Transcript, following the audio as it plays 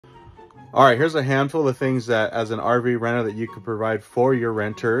All right, here's a handful of things that as an RV renter that you can provide for your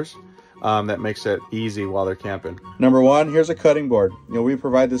renters that makes it easy while they're camping. Number one, here's a cutting board. We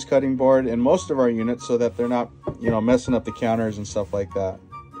provide this cutting board in most of our units so that they're not, messing up the counters and stuff like that.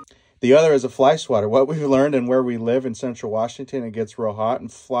 The other is a fly swatter. What we've learned and where we live in Central Washington, it gets real hot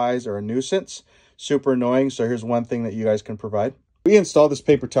and flies are a nuisance, super annoying. So here's one thing that you guys can provide. We installed this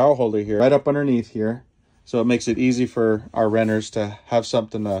paper towel holder here, right up underneath here. So it makes it easy for our renters to have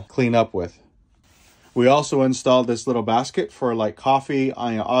something to clean up with. We also installed this little basket for like coffee,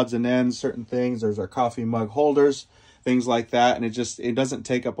 odds and ends, certain things. There's our coffee mug holders, things like that. And it doesn't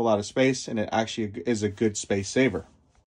take up a lot of space, and it actually is a good space saver.